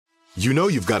You know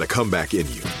you've got a comeback in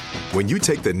you. When you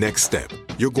take the next step,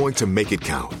 you're going to make it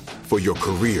count. For your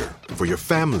career, for your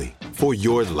family, for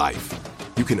your life.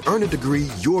 You can earn a degree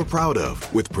you're proud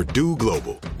of with Purdue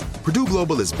Global. Purdue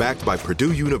Global is backed by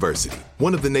Purdue University,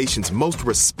 one of the nation's most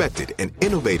respected and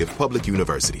innovative public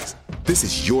universities. This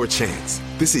is your chance.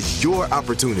 This is your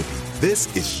opportunity.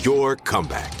 This is your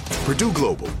comeback. Purdue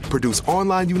Global, Purdue's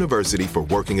online university for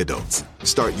working adults.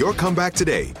 Start your comeback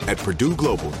today at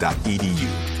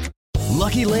purdueglobal.edu.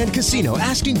 Lucky Land Casino,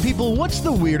 asking people, what's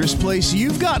the weirdest place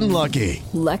you've gotten lucky?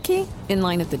 Lucky? In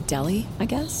line at the deli, I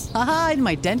guess? Aha, in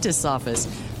my dentist's office.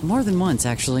 More than once,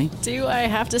 actually. Do I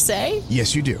have to say?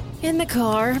 Yes, you do. In the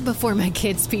car before my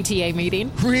kids' PTA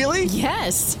meeting. Really?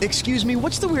 Yes. Excuse me,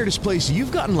 what's the weirdest place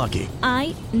you've gotten lucky?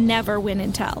 I never win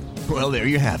and tell. Well, there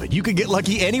you have it. You can get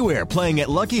lucky anywhere, playing at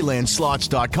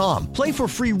LuckyLandSlots.com. Play for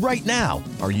free right now.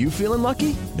 Are you feeling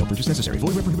lucky? No purchase necessary. Void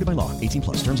where prohibited by law. 18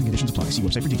 plus. Terms and conditions apply. See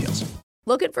website for details.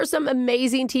 Looking for some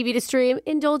amazing TV to stream?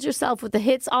 Indulge yourself with the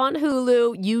hits on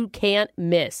Hulu you can't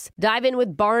miss. Dive in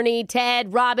with Barney,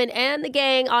 Ted, Robin, and the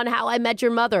gang on How I Met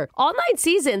Your Mother. All 9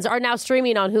 seasons are now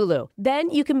streaming on Hulu. Then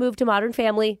you can move to Modern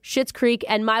Family, Schitt's Creek,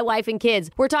 and My Wife and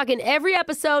Kids. We're talking every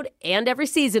episode and every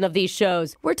season of these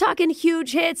shows. We're talking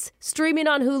huge hits, streaming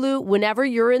on Hulu whenever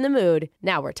you're in the mood.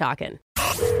 Now we're talking.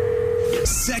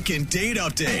 Second date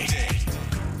update.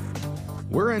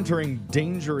 We're entering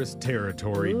dangerous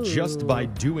territory just by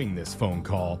doing this phone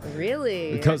call.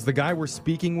 Really? Because the guy we're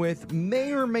speaking with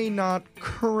may or may not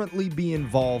currently be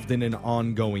involved in an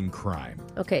ongoing crime.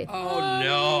 Okay. Oh,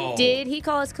 no. Did he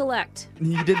call us collect?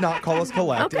 He did not call us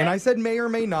collect. Okay. And I said may or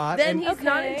may not. Then and he's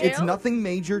not in jail? It's nothing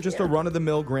major, just a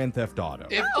run-of-the-mill Grand Theft Auto.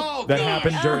 Oh, that gosh.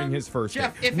 happened during his first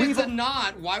Jeff, date. if it's a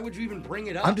not, why would you even bring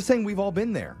it up? I'm just saying we've all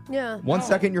been there. Yeah. One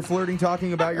second you're flirting,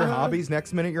 talking about your hobbies.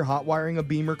 Next minute you're hot wiring a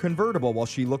Beamer convertible while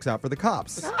she looks out for the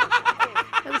cops.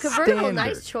 Convertible, Standard.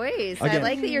 nice choice. I Again,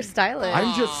 like that you're stylish.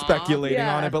 I'm just speculating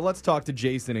Yeah. on it, but let's talk to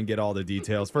Jason and get all the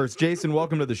details. First, Jason,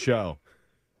 welcome to the show.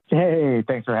 Hey,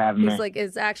 thanks for having me. He's like,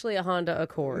 it's actually a Honda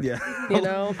Accord. Yeah. You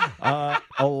know?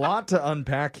 A lot to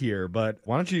unpack here, but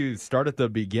why don't you start at the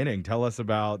beginning? Tell us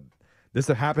about this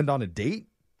that happened on a date?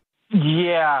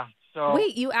 Yeah. So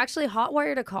Wait, you actually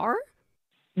hot-wired a car?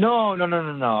 No.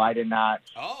 I did not.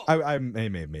 Oh. I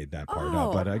may have made that part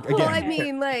up, but again. Well, I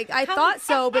mean, like, I thought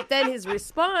so, but then his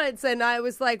response, and I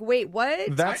was like, wait,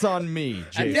 what? That's on me,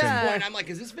 At Jason. this point, I'm like,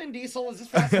 is this Vin Diesel? Is this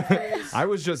Fast and Furious? I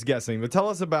was just guessing, but tell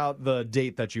us about the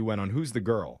date that you went on. Who's the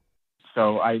girl?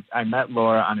 So I met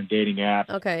Laura on a dating app.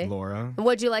 Okay. Laura. And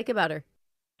what'd you like about her?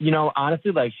 You know,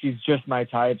 honestly, like, she's just my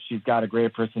type. She's got a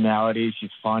great personality. She's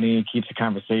funny, keeps a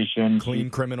conversation. Clean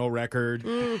criminal record.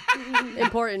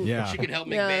 Important. Yeah. She could help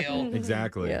make Yeah. bail.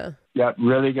 Exactly. Yeah. Yep,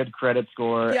 really good credit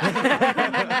score.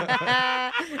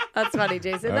 That's funny,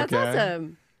 Jason. That's Okay.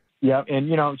 awesome. Yep, and,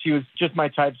 you know, she was just my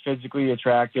type, physically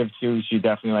attractive, too. She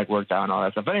definitely, like, worked out and all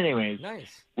that stuff. But anyways,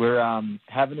 Nice. we're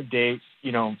having a date,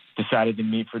 you know, decided to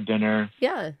meet for dinner.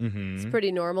 Yeah. Mm-hmm. It's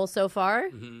pretty normal so far.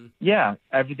 Mm-hmm. Yeah,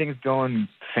 everything's going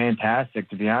fantastic,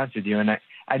 to be honest with you. And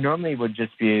I normally would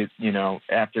just be, you know,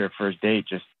 after a first date,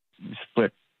 just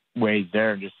split ways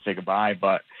there and just say goodbye.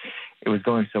 But it was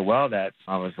going so well that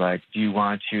I was like, do you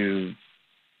want to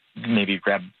maybe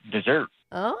grab dessert?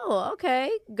 Oh, okay.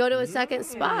 Go to a second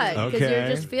spot because you're Okay.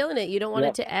 just feeling it. You don't want Yep.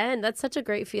 it to end. That's such a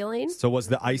great feeling. So was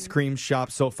the ice cream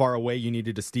shop so far away you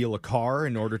needed to steal a car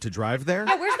in order to drive there?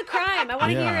 Yeah, where's the crime? I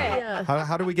want to hear it. Yeah.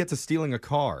 How do we get to stealing a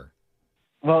car?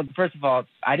 Well, first of all,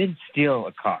 I didn't steal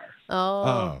a car.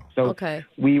 Oh. So Okay.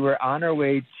 we were on our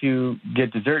way to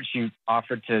get dessert. She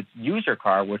offered to use her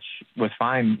car, which was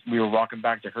fine. We were walking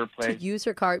back to her To place. use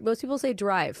her car. Most people say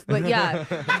drive, but yeah.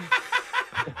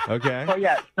 Okay. Oh,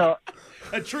 yeah. So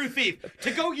A true thief.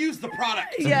 To go use the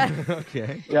product. Yeah.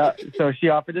 Okay. Yeah, so she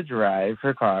offered to drive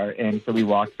her car, and so we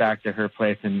walked back to her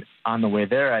place. And on the way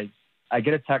there, I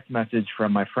get a text message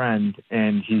from my friend,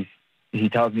 and he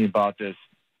tells me about this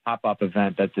pop-up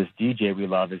event that this DJ we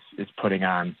love is putting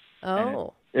on.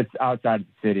 Oh. It's outside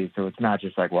the city, so it's not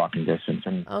just like walking distance.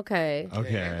 And Okay.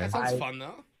 Okay. That sounds fun,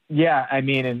 though. yeah, I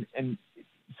mean, and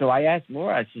so I asked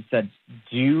Laura. I just said,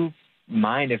 "Do you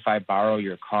mind if I borrow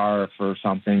your car for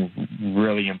something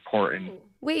really important?"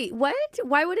 Wait, what?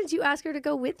 Why wouldn't you ask her to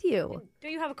go with you?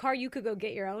 Don't you have a car? You could go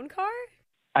get your own car?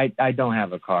 I don't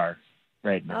have a car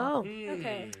right now. Oh.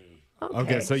 Okay.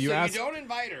 Okay, so you so asked you don't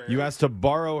invite her. you asked to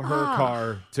borrow her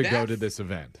car to go That's- to this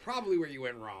event. Probably where you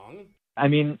went wrong. I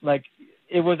mean, like,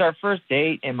 it was our first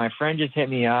date, and my friend just hit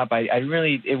me up.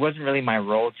 It wasn't really my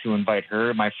role to invite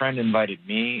her. My friend invited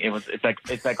me.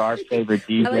 It's like our favorite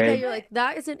DJ. I like how you're like,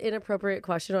 that is an inappropriate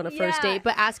question on a first Yeah. date,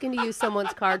 but asking to use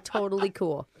someone's car, totally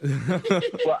cool.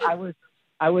 Well,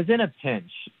 I was in a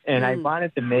pinch, and I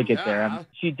wanted to make it there.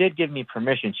 She did give me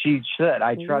permission. She said,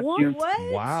 I trust you.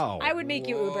 What? Wow. I would make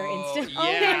you Uber instantly.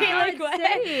 Yeah. Like, what?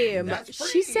 Same. That's She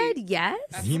pretty- said yes?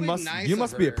 That's He really must. nice You of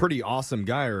must be a her. pretty awesome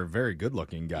guy or a very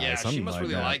good-looking guy. Yeah, something she must like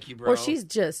really that. like you, bro. Or she's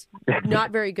just not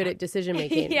very good at decision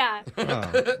making. Yeah.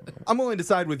 Oh. I'm willing to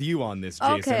side with you on this,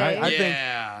 Jason. Okay. I think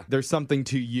Yeah. there's something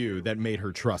to you that made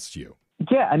her trust you.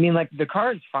 Yeah, I mean, like, the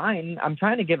car is fine. I'm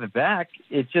trying to give it back.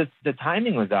 It's just the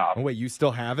timing was off. Oh wait, you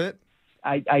still have it?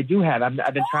 I do have. I've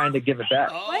been trying to give it back.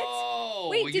 Oh,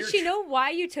 Wait, did you're she know why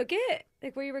you took it?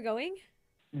 Like where you were going?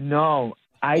 No,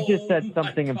 I just said my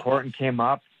something God. important came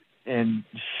up, and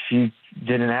she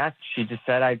didn't ask. She just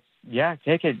said,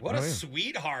 take it. What a Oh, yeah.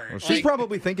 sweetheart. Well, she's Like,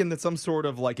 probably thinking that some sort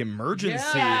of like emergency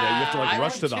Yeah, that you have to like I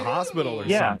rush would to the too. hospital or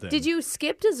Yeah. something. Did you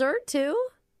skip dessert too?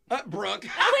 Brooke.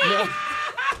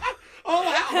 Oh,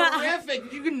 how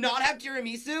horrific. You could not have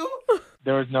tiramisu?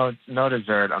 There was no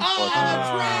dessert, Oh,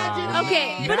 unfortunately. tragedy.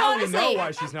 Okay, but now honestly, we know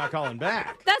why she's not calling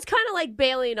back. that's kind of like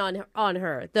bailing on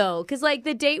her though, because like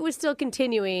the date was still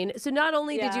continuing. So not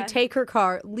only did you Yeah. take her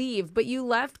car, leave, but you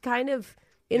left kind of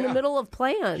in the Yeah. middle of He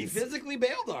plans. physically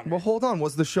bailed on her. Well, hold on.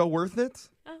 Was the show worth it?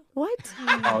 What?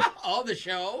 Oh, the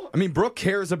show? I mean, Brooke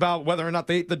cares about whether or not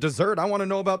they ate the dessert. I want to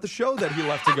know about the show that he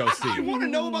left to go I see. want to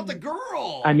know about the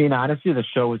girl. I mean, honestly, the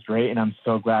show was great, and I'm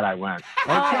so glad I went.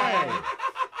 Okay.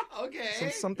 Okay. So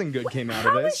something good came out How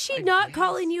of is this. she not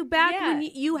calling you back Yeah. when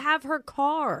you have her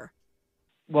car?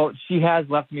 Well, she has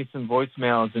left me some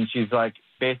voicemails, and she's like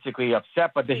basically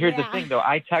upset. But here's the Yeah. thing, though.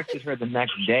 I texted her the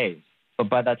next day, but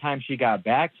by the time she got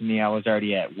back to me, I was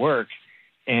already at work.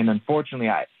 And unfortunately,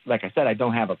 like I said, I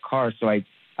don't have a car, so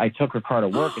I took her car to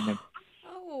work, and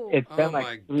Oh. it's been Oh my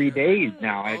like 3 days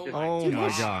now. I Oh just, my Oh my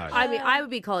God. I mean, I would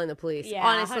be calling the police. Yeah,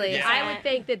 Honestly, 100%. I would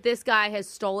think that this guy has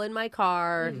stolen my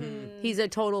car. Mm-hmm. He's a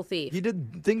total thief. You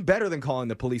did think better than calling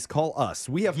the police. Call us.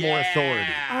 We have more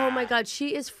authority. Oh my God,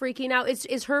 she is freaking out.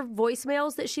 Is her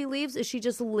voicemails that she leaves? Is she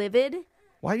just livid?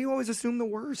 Why do you always assume the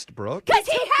worst, Brooke? Because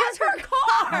he has her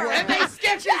car. And they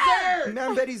sketches her.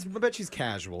 I bet she's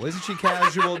casual. Isn't she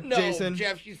casual, No, Jason?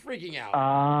 Jeff, she's freaking out.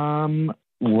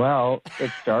 well, it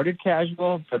started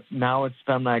casual, but now it's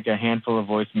been like a handful of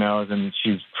voicemails, and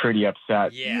she's pretty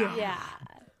upset. yeah. Yeah.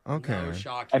 Okay. No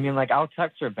shock. I mean, like, I'll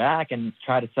text her back and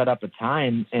try to set up a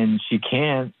time, and she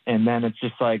can't, and then it's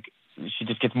just like she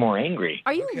just gets more angry.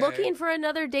 Are you Okay. looking for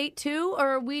another date too, or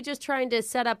are we just trying to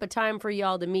set up a time for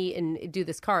y'all to meet and do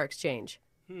this car exchange?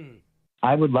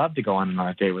 I would love to go on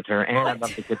another date with her, and I'd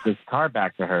love to get this car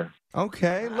back to her.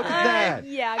 Okay, look at that.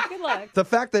 Yeah, good luck. The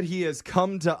fact that he has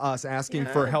come to us asking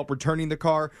for help returning the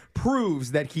car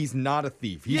proves that he's not a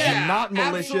thief. He's Yeah, not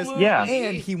malicious. absolutely. Yeah.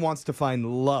 And he wants to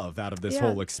find love out of this Yeah.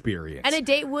 whole experience. And a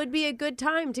date would be a good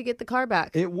time to get the car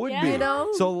back. It would Yeah. be. You know?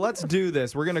 So let's do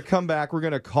this. We're going to come back. We're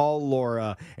going to call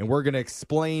Laura and we're going to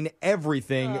explain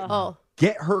everything. Oh.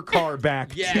 Get her car back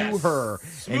to Yes. her and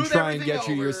Smooth try and everything get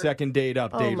you your over. second date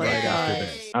update my right after gosh.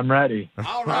 this. I'm ready.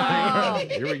 All right.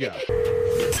 Here we go.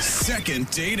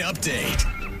 Second date update.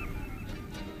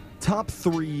 Top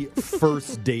 3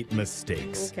 first date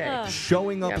mistakes. Okay.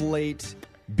 Showing up late,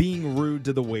 being rude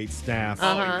to the wait staff,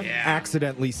 Oh, yeah.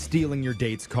 accidentally stealing your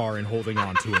date's car and holding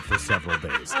on to it for several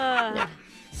days.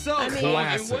 So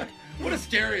Classic. What a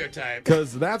stereotype.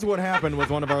 Because that's what happened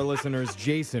with one of our listeners,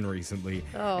 Jason, recently.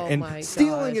 Oh, and my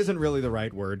stealing gosh. isn't really the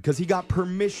right word because he got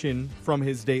permission from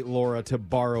his date, Laura, to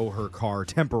borrow her car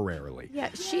temporarily. Yeah,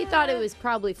 she thought it was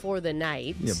probably for the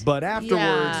night. Yeah, but afterwards,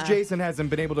 Yeah. Jason hasn't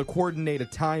been able to coordinate a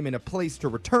time and a place to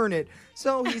return it,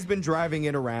 so he's been driving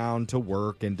it around to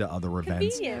work and to other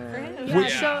events. Convenient for him. Yeah,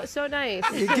 Yeah. so nice.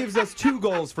 It gives us 2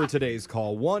 goals for today's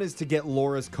call. One is to get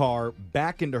Laura's car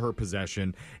back into her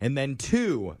possession, and then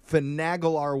 2,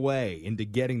 finagle our way into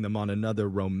getting them on another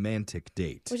romantic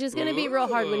date. Which is going to be real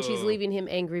hard when she's leaving him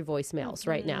angry voicemails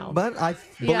right now. But I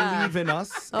Yeah. believe in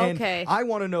us. Okay. And I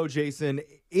want to know, Jason,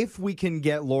 if we can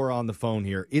get Laura on the phone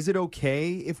here, is it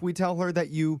okay if we tell her that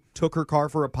you took her car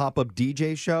for a pop-up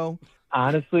DJ show?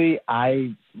 Honestly,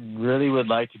 I really would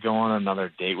like to go on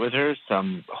another date with her, so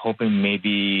I'm hoping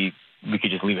maybe we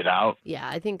could just leave it out. Yeah,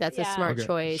 I think that's a Yeah. smart Okay.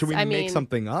 choice. Should we I make mean,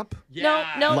 something up? Yeah.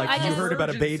 No, Like I you just- heard about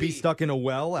a baby Emergency. stuck in a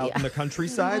well out in the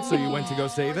countryside, so you went to go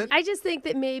save it? I just think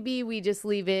that maybe we just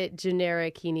leave it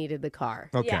generic. He needed the car.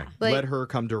 Okay. Yeah. Like- Let her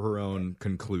come to her own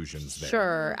conclusions there.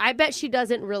 Sure. I bet she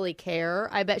doesn't really care.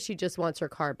 I bet she just wants her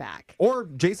car back. Or,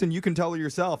 Jason, you can tell her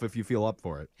yourself if you feel up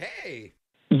for it. Hey.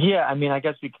 Yeah, I mean, I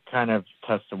guess we could kind of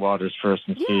test the waters first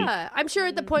and see. Yeah. I'm sure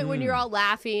at the point when you're all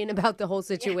laughing about the whole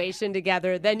situation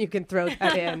together, then you can throw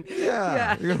that in.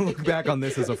 Yeah. You're going to look back on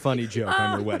this as a funny joke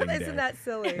on your wedding day. Isn't that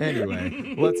silly?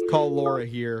 Anyway, let's call Laura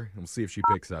here and we'll see if she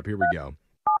picks up. Here we go.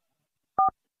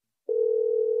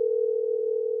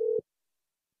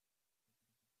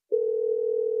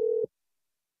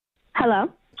 Hello.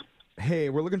 Hey,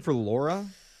 we're looking for Laura.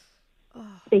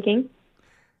 Speaking.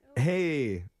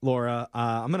 Hey, Laura.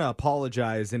 I'm going to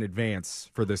apologize in advance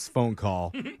for this phone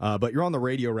call, but you're on the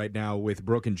radio right now with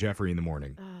Brooke and Jeffrey in the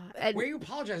morning. Why are you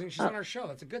apologizing? She's on our show.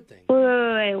 That's a good thing.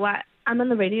 Wait. What? I'm on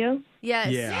the radio? Yes.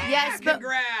 Yeah. Yes, but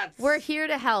Congrats. we're here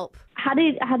to help. How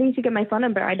did you get my phone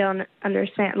number? I don't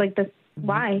understand. Like, this.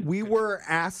 Why? We were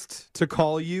asked to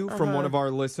call you from one of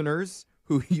our listeners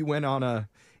who you went on a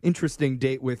interesting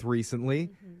date with recently.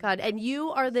 God, and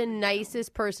you are the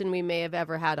nicest person we may have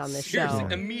ever had on this Seriously, show.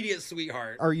 immediate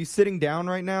sweetheart. Are you sitting down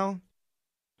right now?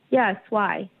 Yes,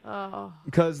 why? Oh.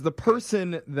 Because the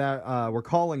person that we're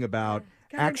calling about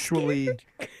actually,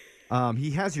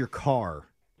 he has your car.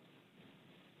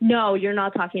 No, you're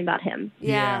not talking about him.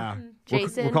 Yeah.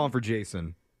 Jason? We're calling for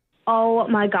Jason. Oh,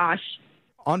 my gosh.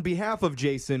 On behalf of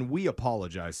Jason, we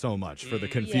apologize so much for the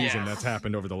confusion Yeah. that's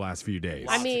happened over the last few days.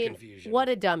 I mean, what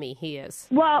a dummy he is.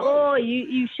 Well,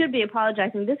 you should be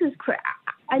apologizing. This is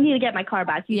I need to get my car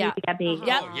back. You need to get me.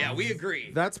 Yep. Oh, yeah, we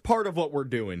agree. That's part of what we're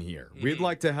doing here. We'd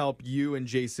like to help you and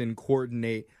Jason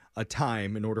coordinate a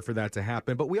time in order for that to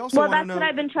happen, but we also Well, want to that's know. what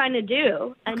I've been trying to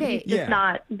do, and he's just Yeah.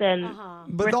 not been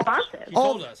But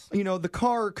responsive. you know, the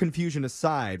car confusion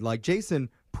aside, like Jason,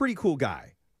 pretty cool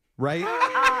guy, right?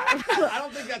 I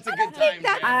don't think that's a good time.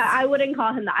 I wouldn't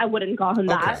call him that. I wouldn't call him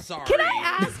that. Sorry. Can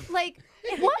I ask, like,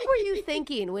 what were you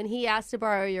thinking when he asked to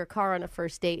borrow your car on a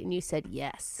first date and you said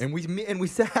yes? And we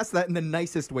asked that in the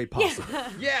nicest way possible.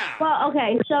 Yeah. Well,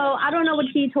 okay, so I don't know what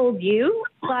he told you,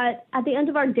 but at the end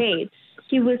of our date,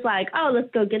 he was like, oh, let's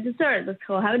go get dessert. Let's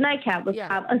go have a nightcap. Let's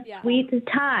have a sweet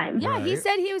time. Yeah, he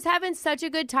said he was having such a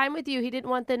good time with you. He didn't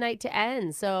want the night to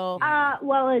end, so...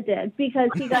 Well, it did, because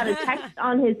he got a text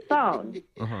on his phone,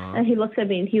 and he looks at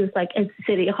me and he was like, it's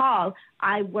City Hall.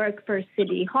 I work for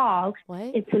City Hall.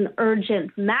 What? It's an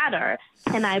urgent matter.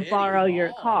 Can I borrow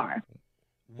your car?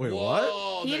 Wait, what?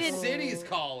 Oh, He the didn't- city's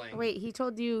calling. Wait, he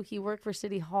told you he worked for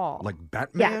City Hall. Like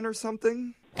Batman or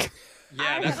something?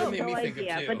 Yeah, that's what made me think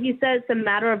idea, of too. but he says it's a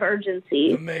matter of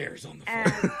urgency. The mayor's on the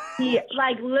phone. And he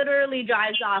literally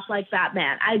drives off like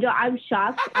Batman. I'm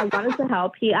shocked. I wanted to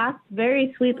help. He asked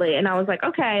very sweetly, and I was like,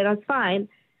 okay, that's fine.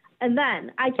 And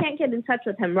then I can't get in touch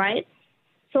with him, right?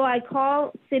 So I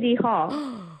call City Hall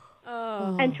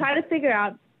and try to figure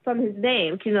out from his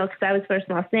name, because that was first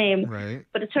and last name. Right.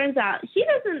 But it turns out he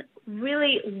doesn't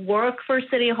really work for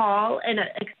City Hall in an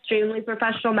extremely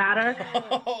professional manner.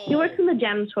 He works in the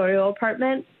janitorial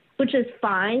department, which is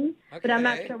fine, but I'm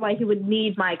not sure why he would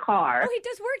need my car. Oh, he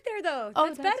does work there, though. Oh,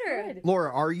 That's better.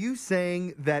 Laura, are you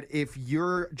saying that if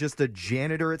you're just a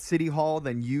janitor at City Hall,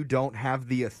 then you don't have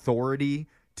the authority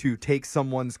to take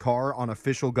someone's car on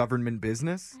official government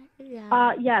business?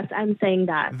 Yes, I'm saying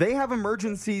that. They have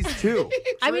emergencies too.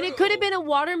 I mean, it could have been a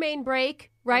water main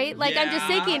break, right? Like, I'm just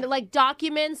thinking, like,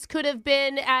 documents could have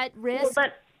been at risk.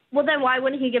 Well, then why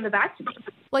wouldn't he give it back to me?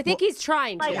 Well, I think he's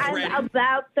trying to. Like, I'm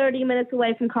about 30 minutes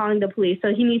away from calling the police,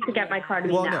 so he needs to get my car to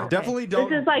me Well, now. no, definitely don't.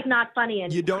 This is, not funny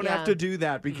anymore. You don't have to do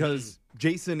that because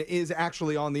Jason is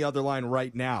actually on the other line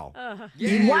right now.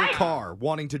 In your car,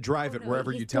 wanting to drive it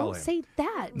wherever you tell Don't him. say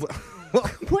that.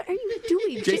 What are you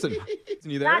doing? Jason,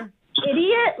 you there?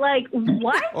 Idiot? Like,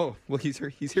 what? Oh, well, he's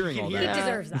hearing all that. He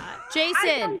deserves that. Jason.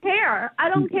 I don't care. I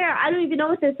don't care. I don't even know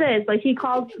what this is. Like, he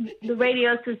called the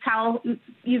radio to tell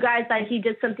you guys that he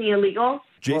did something illegal.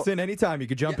 Jason, anytime you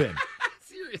could jump in.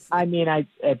 Seriously. I mean,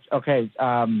 it's okay.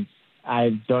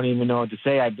 I don't even know what to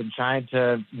say. I've been trying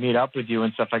to meet up with you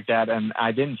and stuff like that, and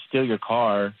I didn't steal your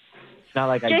car. It's not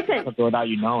like I Jason. took it without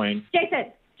you knowing.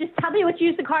 Jason, just tell me what you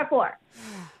used the car for.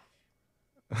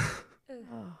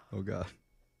 Oh, God.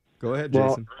 Go ahead, Well,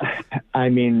 Jason. I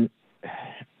mean,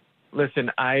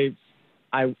 listen, I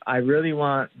really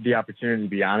want the opportunity to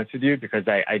be honest with you because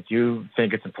I do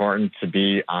think it's important to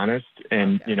be honest.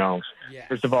 And,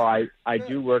 first of all, I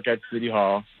do work at City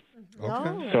Hall.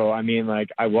 Okay. So, I mean,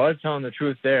 I was telling the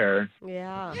truth there.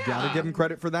 Yeah. Gotta give him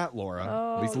credit for that, Laura.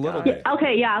 At least a little God. bit.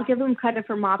 Okay, yeah, I'll give him credit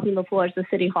for mopping the floors of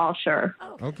City Hall, sure.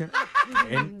 Okay.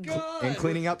 And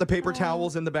cleaning out the paper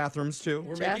towels in the bathrooms, too.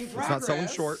 We're making It's not selling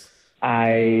progress. short.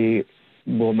 I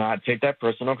will not take that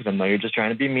personal because I know you're just trying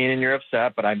to be mean and you're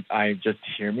upset, but I just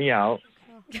hear me out.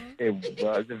 It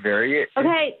was a very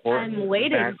Okay, important I'm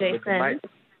waiting, event with Jason.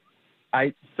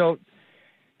 so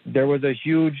there was a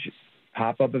huge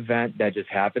pop-up event that just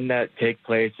happened to take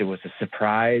place. It was a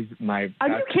surprise. Are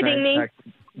you kidding me?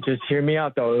 Just hear me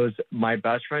out, though. It was my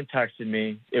best friend texted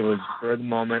me. It was for the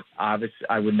moment. Obviously,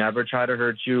 I would never try to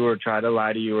hurt you or try to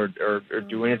lie to you or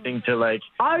do anything to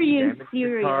Are you damage your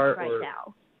serious car right or-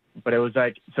 now? But it was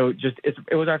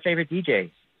it was our favorite DJ.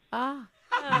 Ah.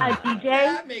 a DJ.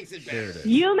 That makes it better.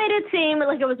 You made it seem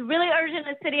like it was really urgent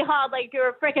at City Hall, like you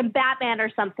were freaking Batman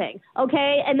or something,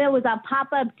 okay? And there was a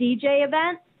pop-up DJ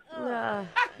event.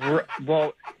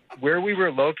 Well, where we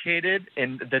were located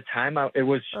and the time it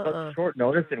was short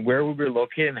notice, and where we were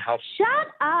located and how. Shut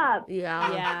up.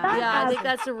 Yeah. Yeah. I think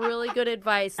that's a really good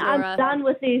advice, Laura. I'm done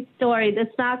with these stories.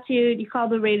 It's not cute. You call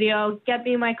the radio. Get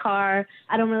me in my car.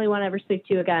 I don't really want to ever speak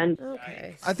to you again.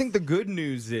 Okay. I think the good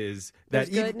news is that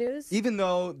even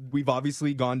though we've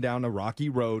obviously gone down a rocky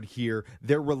road here,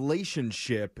 their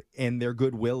relationship and their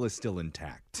goodwill is still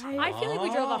intact. I feel like we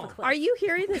drove off a cliff. Are you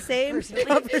hearing the same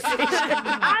conversation?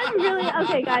 I'm really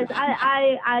okay, guys.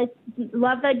 I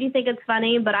love that you think it's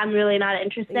funny, but I'm really not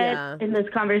interested in this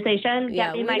conversation.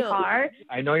 Get me my car.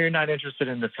 I know you're not interested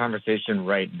in this conversation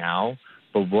right now,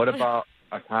 but what about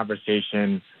a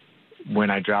conversation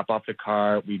when I drop off the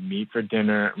car, we meet for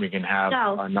dinner, and we can have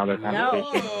another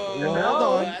conversation?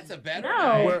 No. That's a better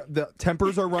Where the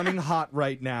tempers are running hot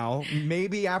right now.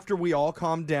 Maybe after we all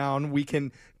calm down, we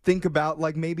can think about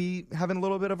like maybe having a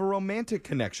little bit of a romantic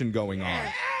connection going on.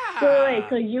 Wait,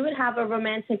 so you would have a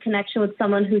romantic connection with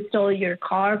someone who stole your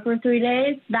car for 3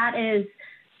 days? That is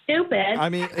stupid. I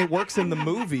mean, it works in the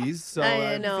movies, so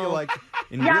I feel like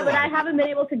in real but I life. haven't been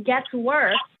able to get to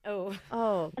work. Oh,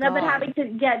 and I've been having to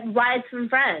get rides from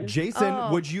friends.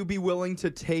 Jason, would you be willing to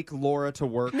take Laura to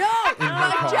work? No, in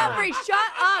her car? Jeffrey, shut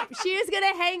up. She is going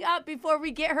to hang up before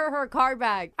we get her car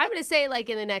back. I'm going to say like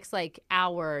in the next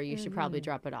hour, you should probably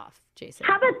drop it off, Jason.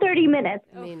 How about 30 minutes?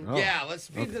 I mean, Yeah, let's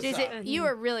speed this Jason, up. you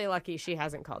are really lucky she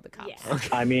hasn't called the cops.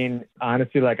 I mean,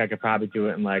 honestly, I could probably do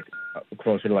it in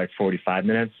closer to 45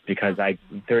 minutes because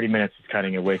 30 minutes is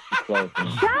cutting it way too close.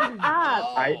 Shut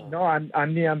up!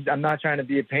 I'm not trying to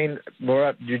be a pain,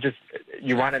 Laura.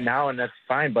 You want it now, and that's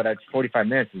fine. But it's 45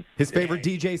 minutes. His favorite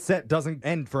DJ set doesn't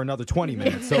end for another 20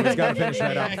 minutes, so he's got to finish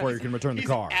that out before he can return the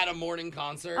car. At a morning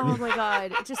concert. Oh my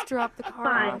God! Just drop the car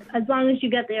off. Fine. As long as you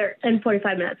get there in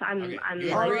 45 minutes, I'm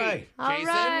All right. All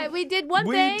right, we did one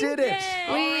We thing. did it.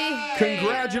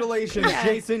 Congratulations, Yeah.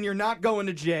 Jason. You're not going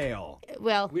to jail.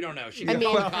 Well, we don't know. She could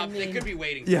call the cops. They could be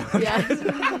waiting. Yeah.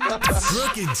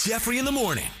 Brooke and Jeffrey in the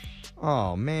morning.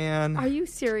 Oh, man. Are you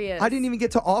serious? I didn't even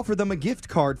get to offer them a gift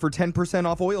card for 10%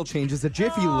 off oil changes at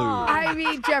Jiffy Lube. I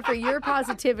mean, Jeffrey, your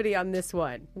positivity on this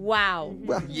one. Wow.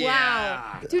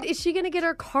 Wow. Dude, is she going to get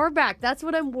her car back? That's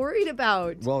what I'm worried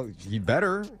about. Well, he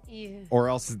better. Or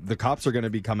else the cops are going to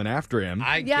be coming after him.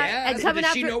 I and guess. coming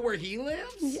Does she after- know where he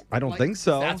lives? I don't think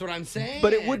so. That's what I'm saying.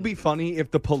 But it would be funny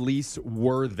if the police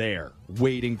were there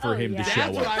waiting for him to show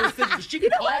That's what up. I was thinking. She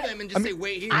could call them and just say,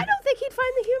 wait here. I don't think he'd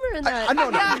find the humor in that. No,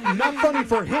 not funny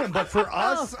for him, but for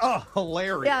us,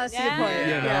 hilarious. Yeah, that's a good point.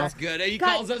 You know? That's good. He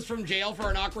God. calls us from jail for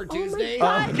an awkward Tuesday.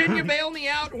 God. Can you bail me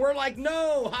out? We're like,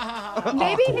 no. Ha, ha, ha.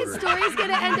 Maybe his story's going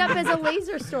to end up as a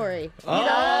laser story. You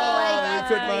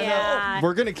could find out.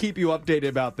 We're going to keep you updated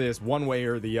about this one way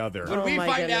or the other. When we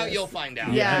find out, you'll find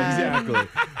out. Yeah, exactly.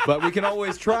 But we can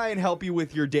always try and help you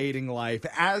with your dating life.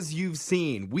 As you've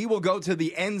seen, we will go to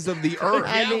the ends of the earth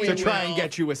to try and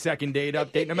get you a second date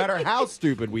update, no matter how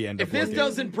stupid we end up If this looking.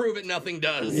 doesn't prove it, nothing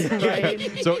does.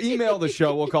 Right? So email the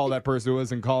show. We'll call that person who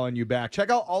isn't calling you back. Check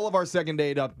out all of our second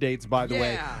date updates, by the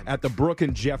way, at the Brooke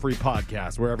and Jeffrey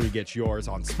podcast, wherever you get yours,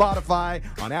 on Spotify,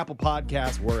 on Apple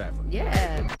Podcasts, wherever.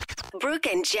 Yeah. Brooke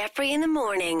and Jeffrey in the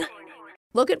morning.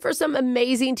 Looking for some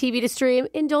amazing TV to stream?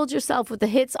 Indulge yourself with the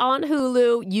hits on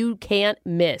Hulu you can't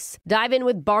miss. Dive in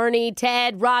with Barney,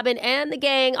 Ted, Robin, and the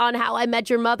gang on How I Met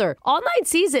Your Mother. All 9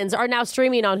 seasons are now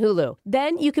streaming on Hulu.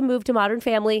 Then you can move to Modern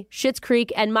Family, Schitt's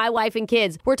Creek, and My Wife and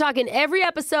Kids. We're talking every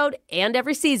episode and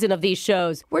every season of these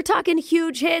shows. We're talking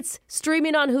huge hits,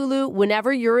 streaming on Hulu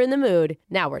whenever you're in the mood.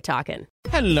 Now we're talking.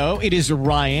 Hello, it is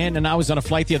Ryan, and I was on a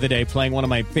flight the other day playing one of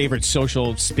my favorite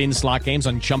social spin slot games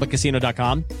on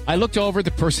ChumbaCasino.com. I looked over at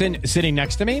the person sitting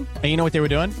next to me, and you know what they were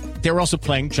doing? They were also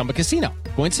playing Chumba Casino.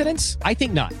 Coincidence? I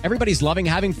think not. Everybody's loving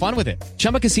having fun with it.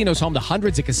 Chumba Casino is home to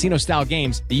hundreds of casino-style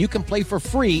games that you can play for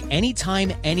free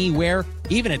anytime, anywhere,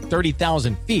 even at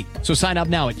 30,000 feet. So sign up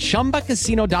now at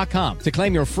ChumbaCasino.com to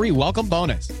claim your free welcome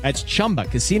bonus. That's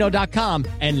ChumbaCasino.com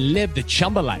and live the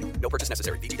Chumba life. No purchase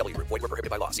necessary. VGW. Void where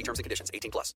prohibited by law. See terms and conditions.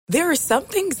 18+. There are some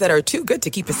things that are too good to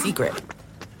keep a secret.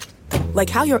 Like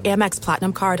how your Amex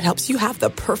Platinum card helps you have the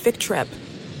perfect trip.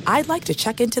 I'd like to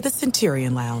check into the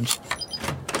Centurion Lounge.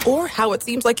 Or how it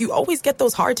seems like you always get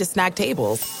those hard-to-snag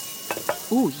tables.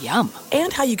 Ooh, yum.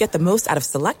 And how you get the most out of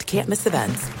select can't-miss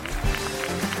events.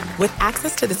 With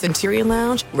access to the Centurion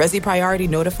Lounge, Resi Priority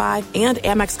Notified, and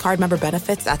Amex card member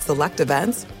benefits at select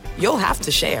events, you'll have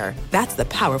to share. That's the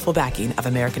powerful backing of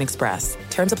American Express.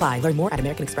 Terms apply. Learn more at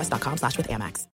americanexpress.com/withAmex.